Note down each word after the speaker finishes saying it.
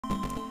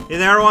Hey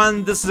there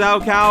everyone, this is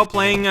Cow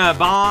playing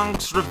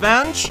Bonk's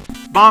Revenge,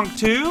 Bonk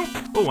 2.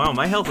 Oh wow,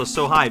 my health is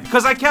so high,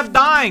 because I kept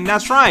dying,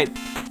 that's right.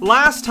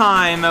 Last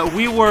time,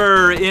 we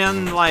were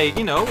in, like,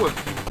 you know,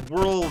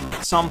 World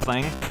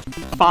something,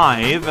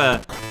 5,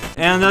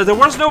 and there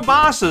was no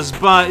bosses,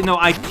 but, you know,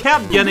 I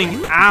kept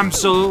getting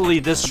absolutely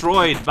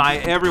destroyed by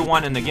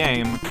everyone in the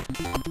game.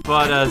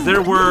 But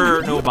there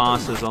were no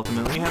bosses,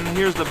 ultimately. And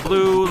here's the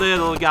blue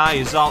little guy.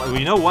 He's all... Well,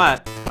 you know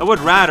what? I would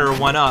rather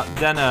 1-up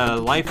than a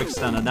life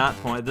extend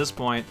at this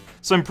point.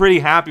 So I'm pretty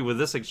happy with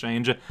this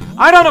exchange.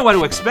 I don't know what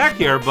to expect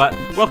here, but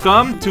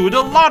welcome to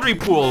the laundry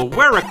pool,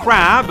 where a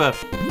crab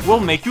will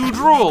make you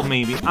drool,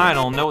 maybe. I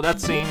don't know. That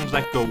seems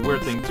like a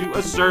weird thing to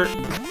assert.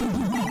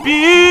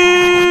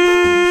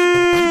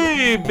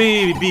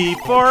 B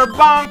for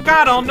Bonk.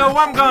 I don't know.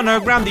 I'm gonna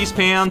grab these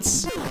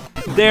pants.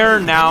 They're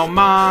now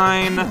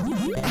mine.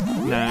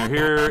 Now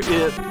here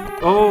it...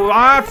 Oh,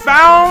 I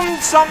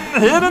found some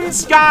hidden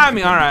sky!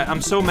 Alright,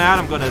 I'm so mad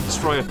I'm gonna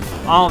destroy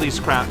all these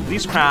crabs.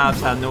 These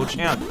crabs had no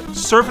chance.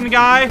 Surfing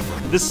guy?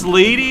 This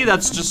lady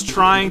that's just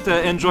trying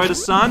to enjoy the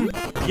sun?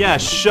 Yeah,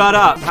 shut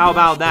up. How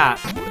about that?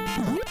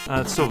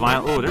 It's so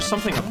violent. Oh, there's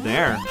something up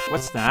there.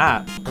 What's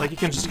that? Like, you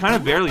can just kind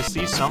of barely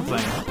see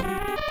something.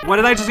 What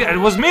did I just get? It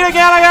was me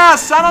again, I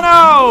guess! I don't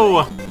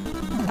know!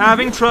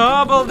 Having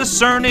trouble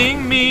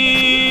discerning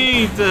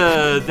meat.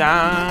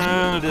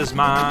 That is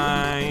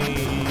my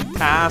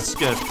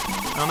task. I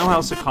don't know how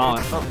else to call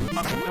it. Oh,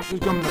 I'm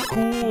gonna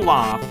cool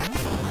off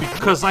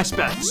because I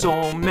spent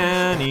so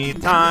many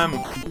time.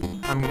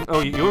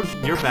 Oh, you're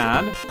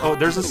bad. Oh,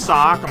 there's a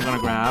sock I'm gonna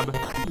grab.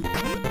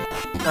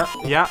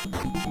 Yeah.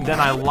 Then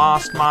I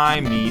lost my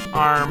meat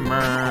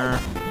armor.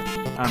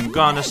 I'm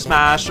gonna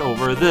smash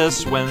over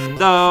this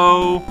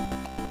window.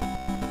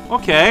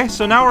 Okay,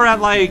 so now we're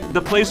at, like,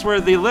 the place where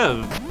they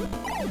live.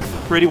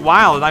 Pretty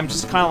wild. I'm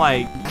just kind of,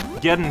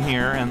 like, getting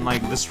here and,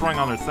 like, destroying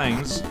other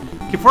things.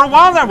 Okay, for a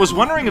while there, I was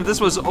wondering if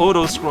this was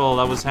auto-scroll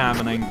that was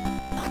happening.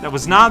 That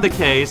was not the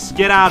case.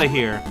 Get out of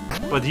here.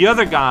 But the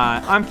other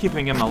guy, I'm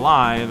keeping him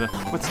alive.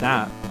 What's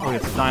that? Oh,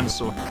 it's a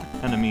dinosaur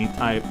enemy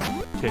type.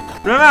 Okay,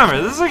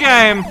 remember, this is a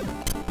game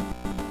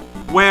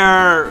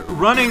where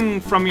running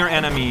from your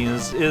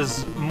enemies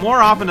is more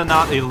often than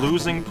not a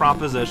losing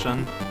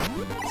proposition.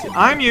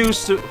 I'm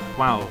used to...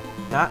 Wow,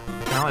 that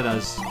kind of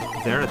does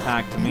their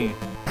attack to me.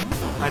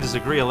 I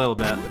disagree a little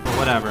bit, but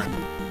whatever.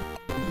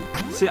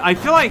 See, I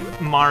feel like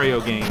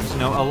Mario games, you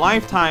know, a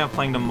lifetime of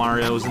playing the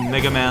Marios and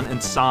Mega Man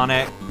and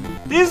Sonic.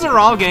 These are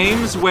all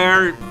games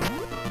where,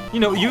 you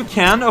know, you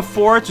can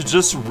afford to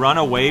just run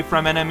away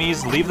from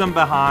enemies, leave them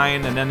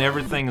behind, and then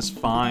everything is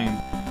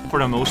fine for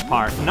the most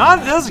part.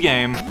 Not this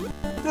game.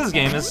 This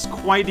game is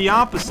quite the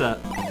opposite.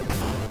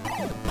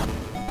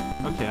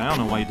 Okay, I don't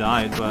know why he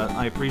died, but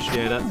I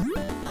appreciate it.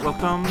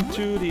 Welcome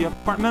to the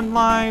apartment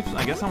life.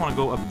 I guess I want to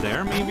go up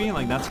there, maybe?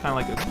 Like, that's kind of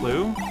like a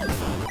clue.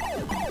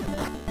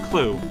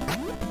 Clue.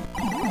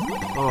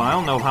 Oh, I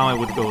don't know how I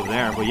would go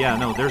there, but yeah,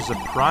 no, there's a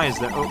prize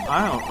there. Oh,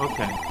 I don't...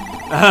 Okay.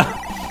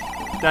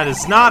 That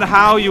is not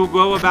how you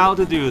go about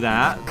to do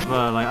that,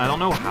 but, like, I don't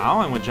know how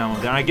I would jump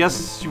up there. I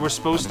guess you were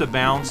supposed to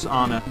bounce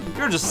on a...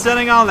 You're just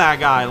sitting on that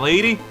guy,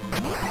 lady.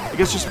 I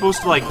guess you're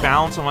supposed to, like,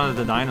 bounce on one of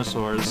the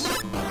dinosaurs.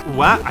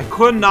 What? I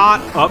could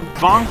not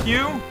up-bonk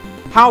you?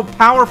 How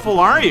powerful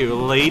are you,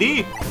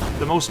 lady?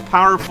 The most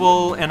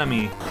powerful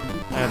enemy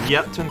I have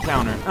yet to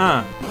encounter.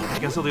 I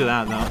guess I'll do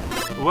that, though.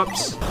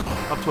 Whoops.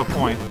 Up to a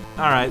point.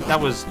 Alright, that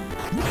was...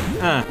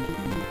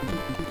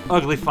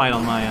 ugly fight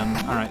on my end.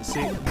 Alright,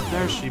 see?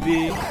 There she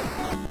be.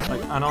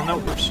 Like, I don't know.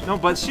 No,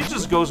 but she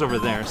just goes over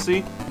there,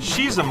 see?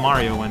 She's a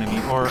Mario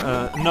enemy, or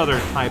another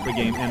type of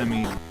game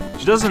enemy.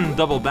 She doesn't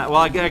double back.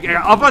 Well,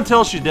 up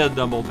until she did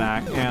double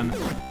back and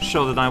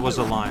show that I was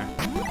a liar.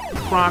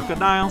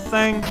 Crocodile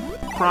thing,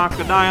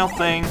 crocodile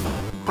thing,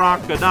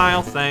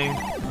 crocodile thing.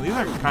 Well, these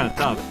are kind of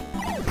tough.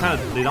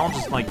 They don't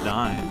just, like,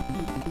 die.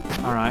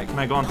 Alright, can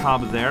I go on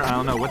top of there? I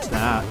don't know, what's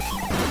that?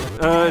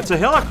 It's a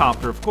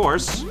helicopter, of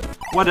course.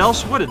 What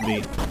else would it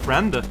be?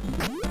 Friend?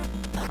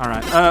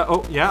 Alright,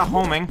 oh, yeah,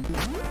 homing.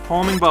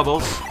 Homing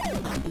bubbles.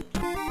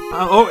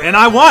 Oh, and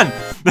I won!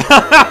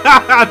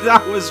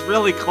 That was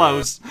really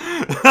close.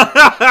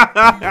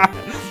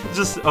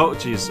 Just, oh,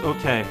 jeez,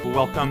 okay.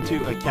 Welcome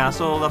to a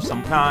castle of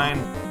some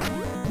kind.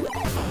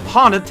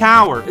 Haunted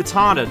tower! It's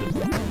haunted!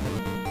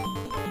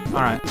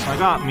 Alright, so I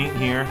got meat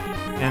here.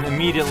 And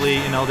immediately,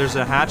 you know, there's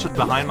a hatchet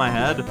behind my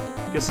head.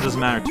 Guess it doesn't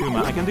matter too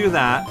much. I can do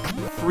that,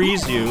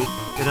 freeze you,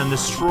 and then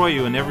destroy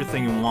you and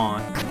everything you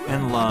want,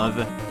 and love,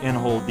 and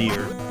hold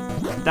dear.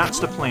 That's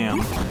the plan.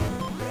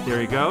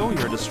 There you go,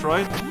 you're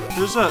destroyed.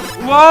 There's a...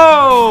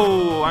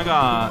 Whoa! I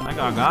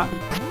got.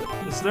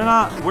 Is there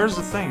not... Where's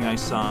the thing I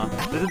saw?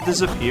 Did it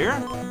disappear?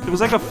 There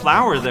was like a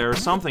flower there or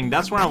something.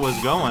 That's where I was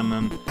going,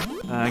 and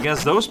I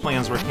guess those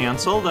plans were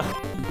cancelled.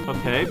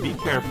 Okay, be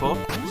careful.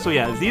 So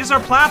yeah, these are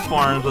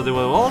platforms, but they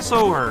will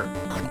also hurt.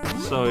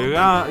 So you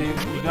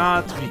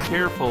got to be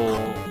careful,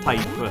 type.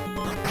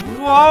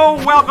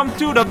 Whoa! Welcome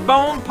to the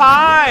bone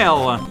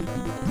pile.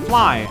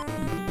 Fly.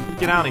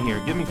 Get out of here.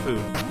 Give me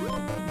food.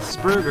 This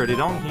burger, they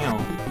don't heal.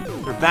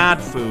 They're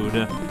bad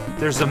food.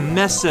 There's a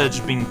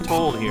message being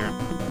told here.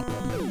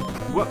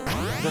 Whoop.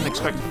 Didn't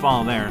expect to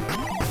fall there.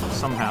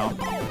 Somehow.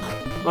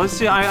 Well, let's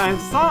see, I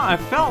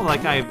felt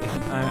like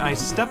I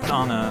stepped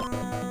on a...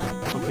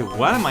 Okay,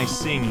 what am I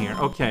seeing here?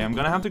 Okay, I'm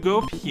gonna have to go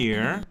up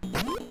here.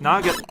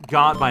 Not get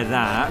got by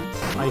that.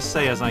 I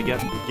say as I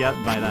get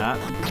by that.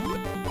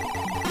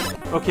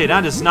 Okay,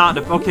 that is not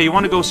the... Okay, you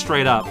want to go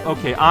straight up.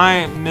 Okay,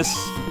 I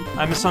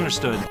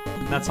misunderstood.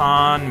 That's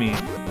on me.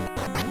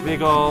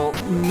 Big ol'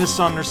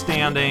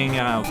 misunderstanding.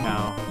 Oh,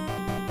 cow.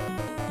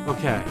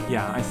 Okay,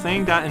 yeah, I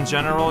think that in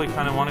general you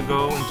kind of want to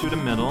go into the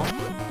middle.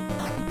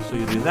 So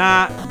you do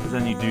that,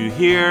 then you do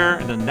here,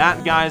 and then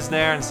that guy's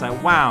there, and it's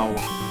like, wow,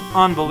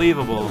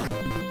 unbelievable.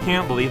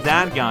 Can't believe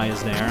that guy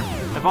is there.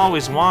 I've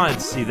always wanted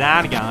to see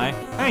that guy.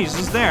 Hey, he's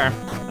just there.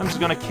 I'm just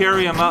gonna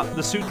carry him up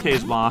the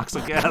suitcase box,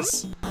 I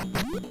guess.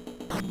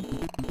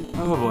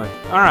 Oh boy.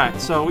 Alright,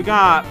 so we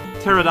got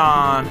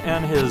Pterodon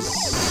and his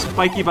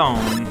spiky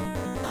bone.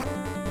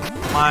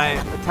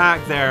 My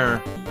attack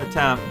there,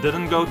 attempt,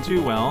 didn't go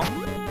too well.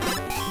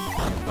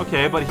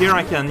 Okay, but here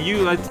I can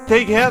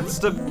take hits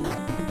to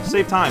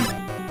save time.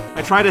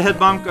 I tried to hit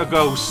Bonk a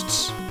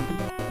ghost.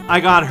 I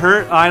got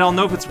hurt. I don't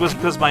know if it was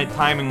because my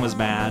timing was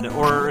bad,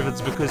 or if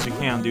it's because you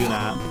can't do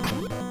that.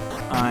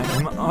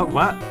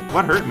 What?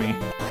 What hurt me?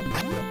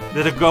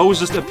 Did a ghost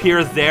just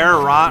appear there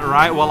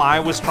right while I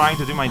was trying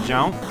to do my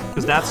jump?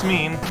 Because that's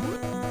mean.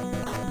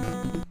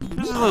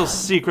 There's a little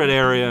secret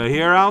area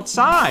here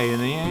outside,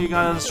 and you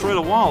gotta destroy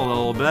the wall a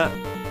little bit.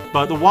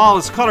 But the wall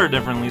is colored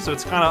differently, so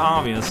it's kind of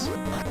obvious.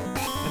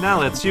 And that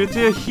lets you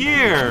to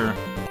here.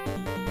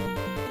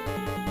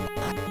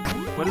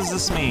 What does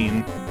this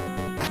mean?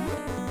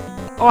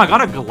 Oh, I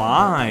got a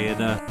glide.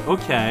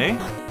 Okay.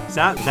 Is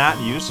that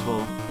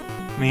useful?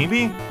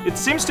 Maybe? It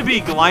seems to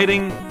be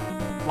gliding,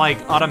 like,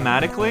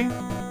 automatically.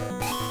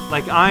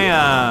 Like,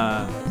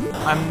 I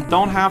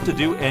don't have to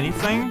do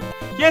anything.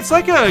 Yeah, it's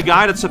like a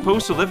guy that's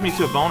supposed to lift me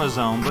to a bonus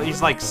zone, but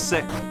he's, like,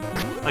 sick.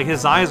 Like,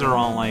 his eyes are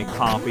all, like,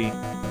 poppy.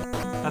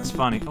 That's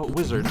funny. Oh,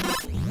 wizard.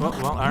 Well,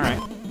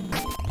 alright.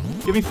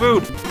 Give me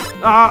food!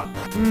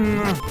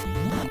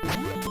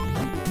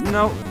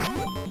 No.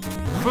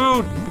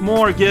 Food!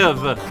 More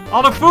give!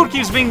 All the food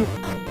keeps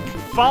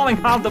falling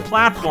off the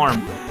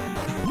platform!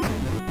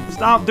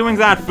 Stop doing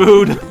that,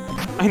 food!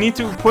 I need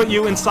to put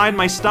you inside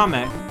my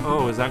stomach.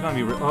 Oh, is that gonna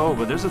be... Oh,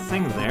 but there's a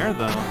thing there,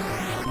 though.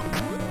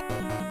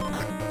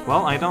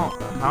 Well, I don't...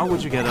 How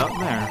would you get up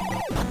there?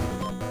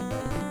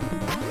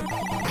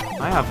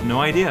 I have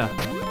no idea.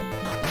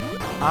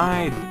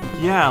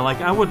 Yeah,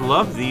 like, I would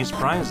love these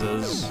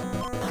prizes.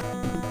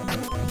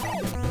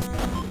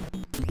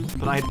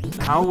 But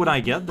how would I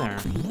get there?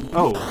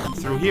 Oh,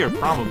 through here,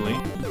 probably.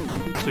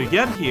 So you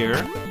get here,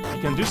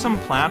 you can do some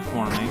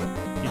platforming.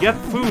 You get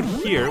food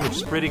here, which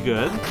is pretty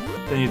good.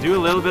 Then you do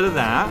a little bit of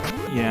that.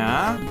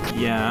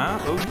 Yeah,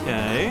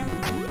 okay.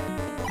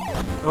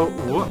 Oh,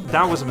 whoop,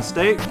 that was a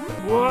mistake.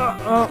 Whoa,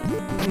 oh,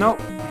 no.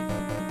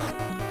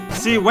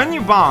 See, when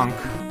you bonk,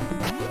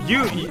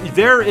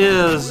 there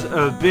is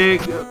a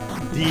big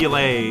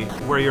delay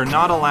where you're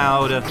not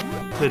allowed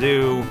to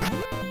do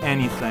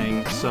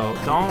anything. So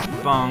don't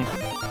bonk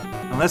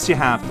unless you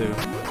have to.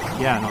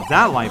 Yeah, no,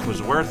 that life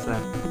was worth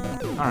it.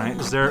 Alright,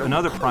 is there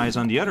another prize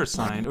on the other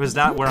side? Or is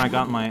that where I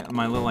got my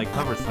little, like,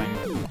 hover thing?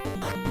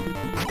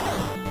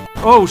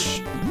 Oh,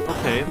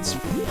 okay, it's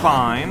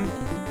fine.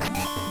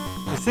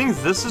 I think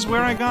this is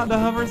where I got the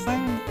hover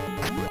thing?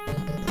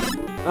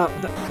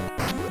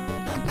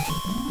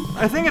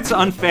 I think it's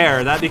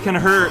unfair that it can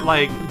hurt,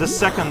 like, the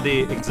second they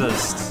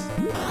exist.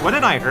 What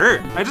did I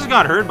hurt? I just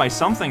got hurt by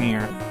something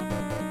here.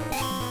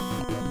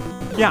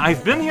 Yeah,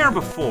 I've been here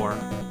before.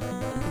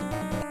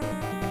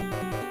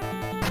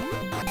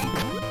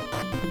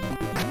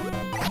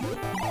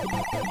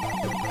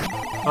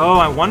 Oh,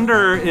 I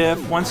wonder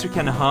if once you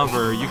can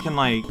hover, you can,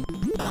 like,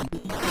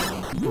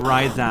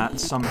 ride that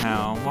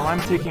somehow. Well,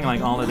 I'm taking,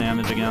 like, all the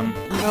damage again.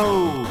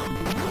 No!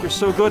 You're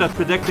so good at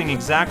predicting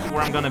exactly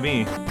where I'm gonna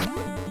be.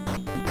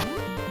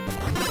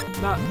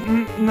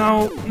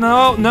 No!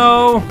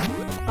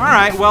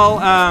 Alright, well,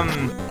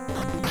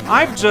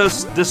 I've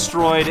just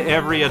destroyed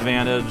every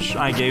advantage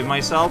I gave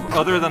myself,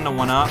 other than the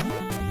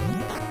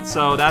 1-up.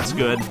 So, that's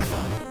good.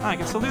 I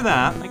can still do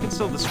that. I can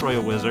still destroy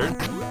a wizard.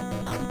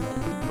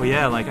 But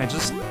yeah, like, I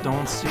just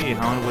don't see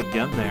how I would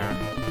get there.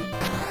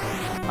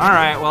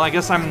 Alright, well, I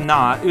guess I'm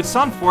not. It's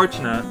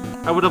unfortunate.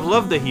 I would have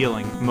loved the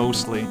healing,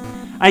 mostly.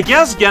 I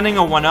guess getting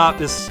a 1-up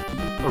is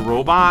a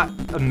robot,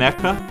 a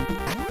mecha.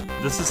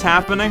 This is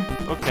happening?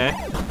 Okay.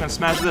 I'm gonna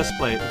smash this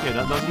plate. Okay,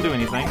 that doesn't do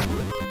anything.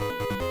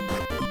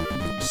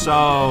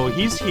 So,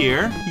 he's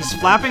here. He's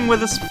flapping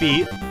with his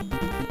feet.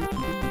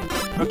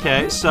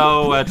 Okay,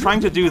 so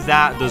trying to do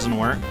that doesn't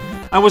work.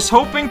 I was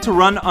hoping to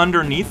run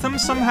underneath him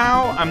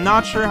somehow. I'm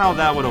not sure how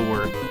that would have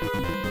worked.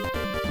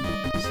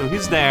 So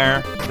he's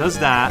there, does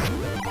that,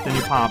 then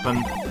you pop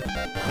him,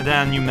 and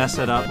then you mess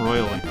it up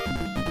royally.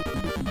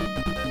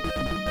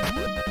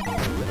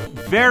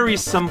 Very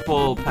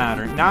simple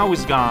pattern. Now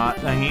he's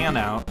got a hand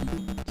out.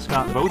 He's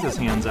got both his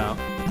hands out.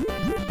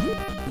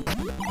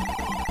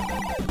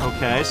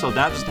 Okay, so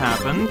that just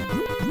happened.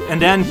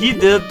 And then he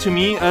did to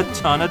me a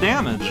ton of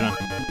damage.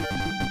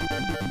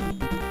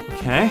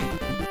 Okay.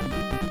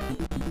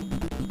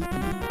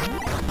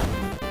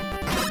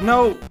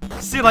 No!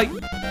 See, like...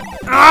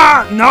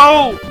 Ah!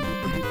 No!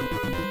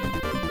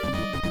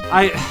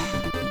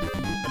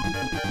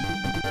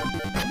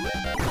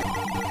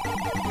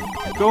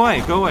 Go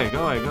away, go away,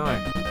 go away, go away.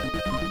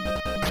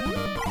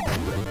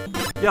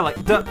 Yeah, like,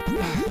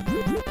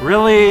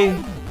 really?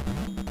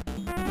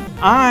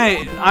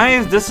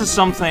 This is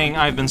something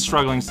I've been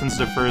struggling since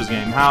the first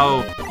game.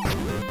 How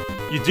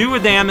you do a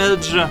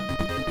damage,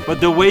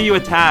 but the way you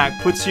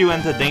attack puts you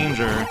into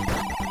danger.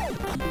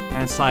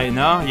 And it's like,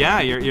 no, yeah,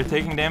 you're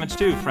taking damage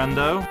too,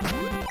 friendo.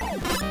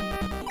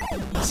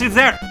 See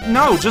there,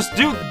 no, just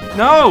do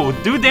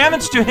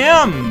damage to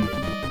him.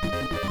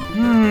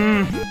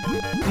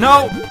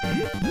 No.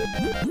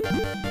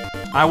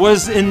 I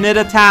was in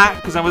mid-attack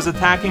because I was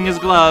attacking his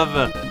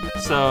glove,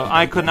 so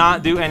I could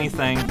not do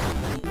anything.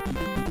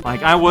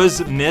 Like, I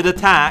was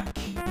mid-attack.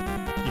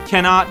 You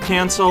cannot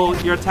cancel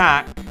your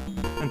attack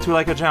into,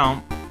 like, a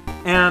jump.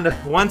 And,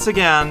 once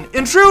again,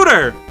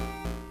 intruder!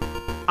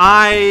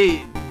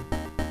 I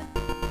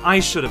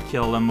should have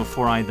killed him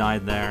before I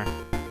died there.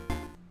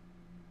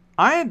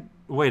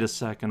 Wait a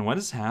second, what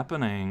is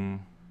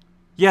happening?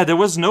 Yeah, there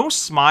was no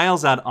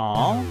smiles at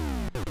all.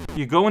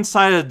 You go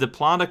inside of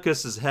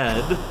Diplodocus's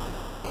head,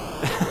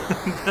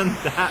 and then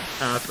that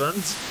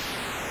happens.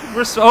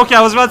 Okay,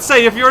 I was about to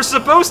say, if you're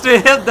supposed to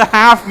hit the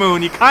half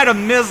moon, you kind of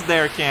missed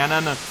there,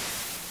 Cannon.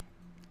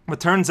 But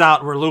turns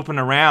out we're looping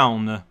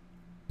around.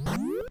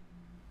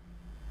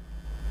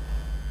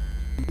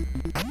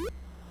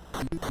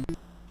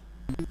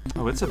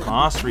 Oh, it's a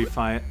boss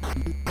refight.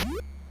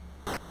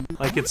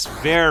 Like, it's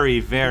very,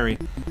 very...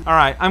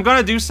 Alright, I'm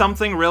gonna do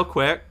something real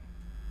quick.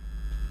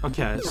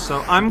 Okay,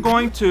 so I'm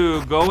going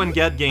to go and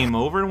get game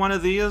over in one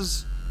of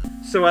these.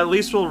 So at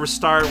least we'll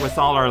restart with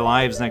all our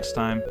lives next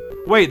time.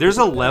 Wait, there's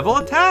a level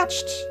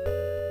attached?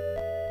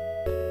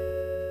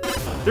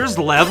 There's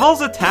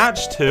levels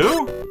attached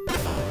too?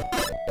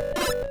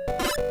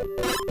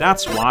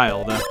 That's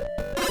wild.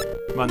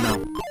 But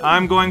no,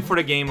 I'm going for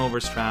the game over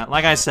strat.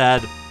 Like I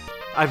said,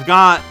 I've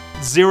got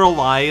 0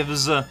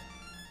 lives.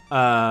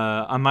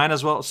 I might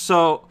as well.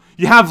 So,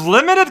 you have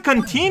limited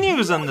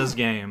continues in this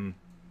game.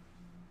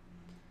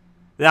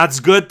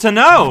 That's good to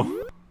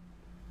know.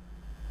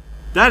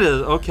 That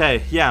is,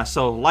 okay, yeah,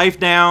 so life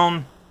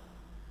down.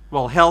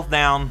 Well, health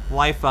down,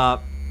 life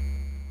up.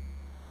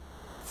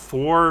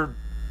 4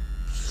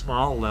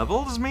 small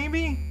levels,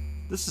 maybe?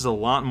 This is a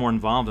lot more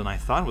involved than I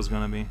thought it was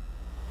gonna be.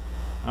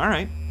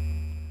 Alright.